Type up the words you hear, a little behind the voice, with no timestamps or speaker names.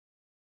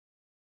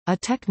A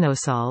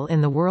technosol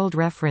in the World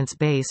Reference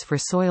Base for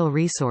Soil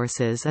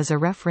Resources is a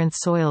reference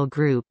soil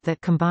group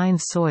that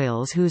combines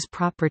soils whose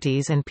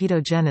properties and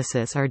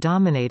pedogenesis are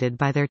dominated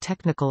by their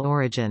technical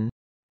origin.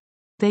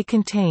 They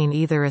contain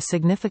either a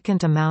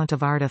significant amount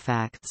of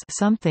artifacts,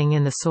 something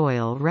in the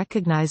soil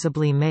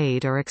recognizably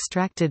made or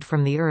extracted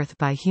from the earth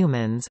by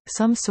humans,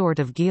 some sort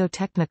of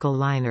geotechnical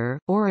liner,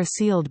 or are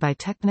sealed by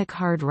technic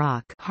hard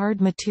rock,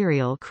 hard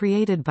material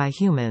created by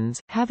humans,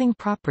 having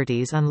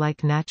properties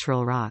unlike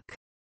natural rock.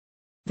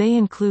 They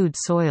include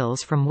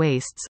soils from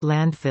wastes,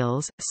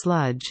 landfills,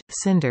 sludge,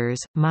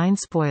 cinders, mine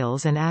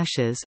spoils and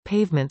ashes,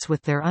 pavements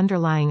with their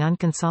underlying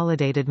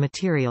unconsolidated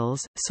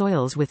materials,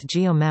 soils with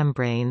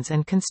geomembranes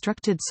and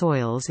constructed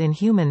soils in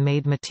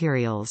human-made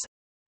materials.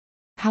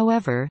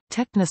 However,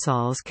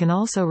 technosols can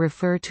also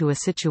refer to a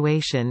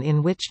situation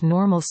in which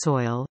normal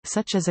soil,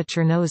 such as a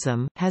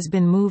chernozem, has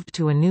been moved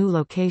to a new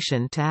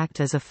location to act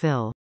as a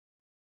fill.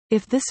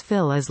 If this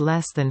fill is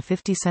less than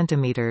 50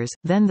 cm,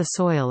 then the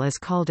soil is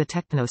called a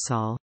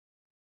technosol.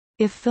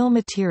 If fill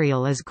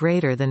material is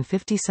greater than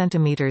 50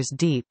 cm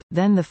deep,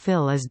 then the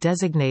fill is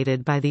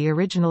designated by the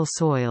original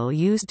soil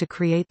used to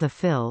create the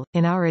fill,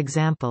 in our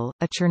example,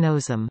 a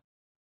chernozem.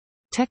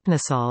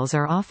 Technosols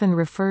are often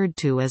referred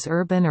to as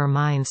urban or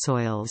mine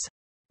soils.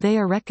 They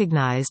are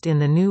recognized in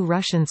the new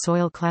Russian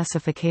soil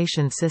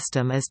classification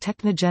system as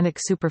technogenic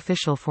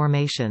superficial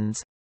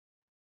formations.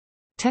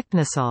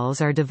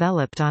 Technosols are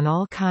developed on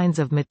all kinds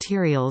of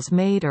materials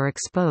made or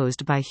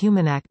exposed by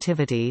human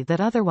activity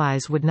that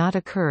otherwise would not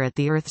occur at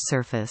the Earth's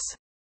surface.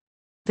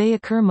 They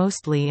occur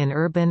mostly in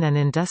urban and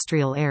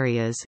industrial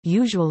areas,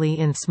 usually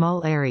in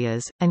small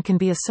areas, and can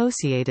be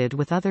associated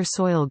with other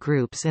soil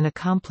groups in a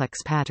complex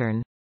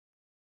pattern.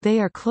 They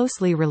are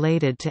closely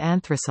related to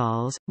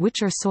anthrasols,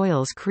 which are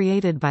soils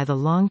created by the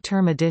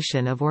long-term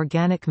addition of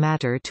organic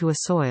matter to a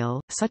soil,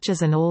 such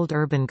as an old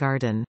urban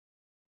garden.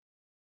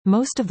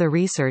 Most of the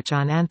research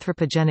on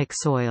anthropogenic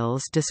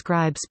soils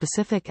describe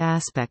specific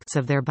aspects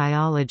of their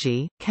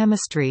biology,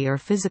 chemistry or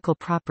physical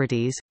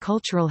properties,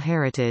 cultural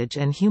heritage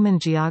and human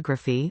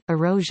geography,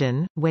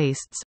 erosion,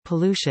 wastes,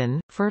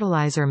 pollution,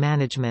 fertilizer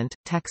management,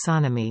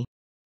 taxonomy.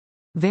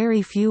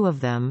 Very few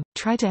of them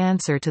try to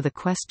answer to the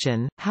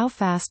question, how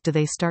fast do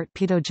they start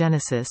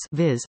pedogenesis,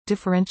 viz.,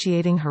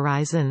 differentiating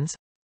horizons?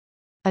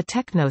 A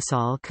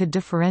technosol could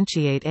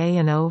differentiate A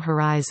and O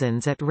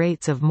horizons at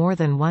rates of more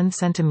than 1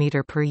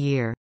 cm per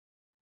year.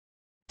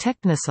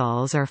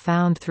 Technosols are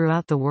found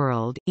throughout the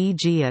world,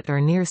 e.g. at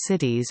or near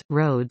cities,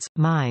 roads,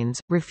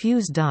 mines,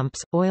 refuse dumps,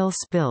 oil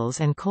spills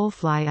and coal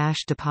fly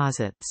ash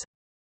deposits.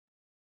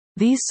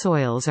 These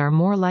soils are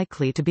more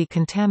likely to be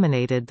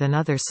contaminated than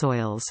other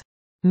soils.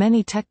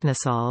 Many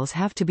technosols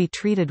have to be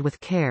treated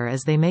with care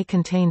as they may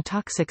contain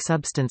toxic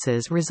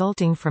substances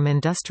resulting from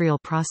industrial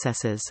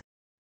processes.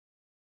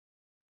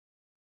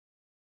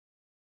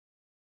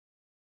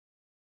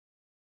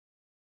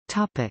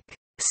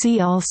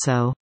 See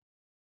also: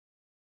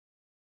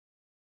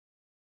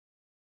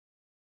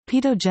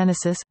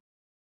 pedogenesis,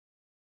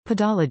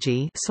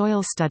 pedology,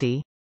 soil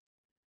study,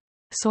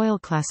 soil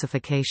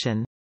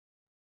classification.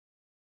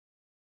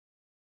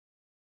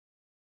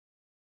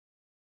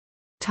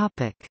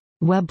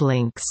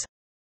 Weblinks.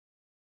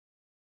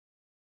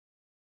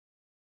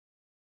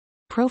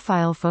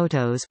 Profile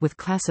photos with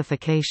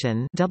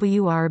classification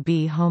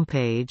WRB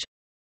homepage.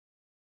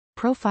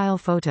 Profile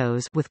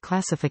photos with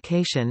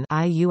classification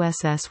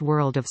IUSS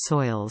World of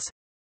Soils.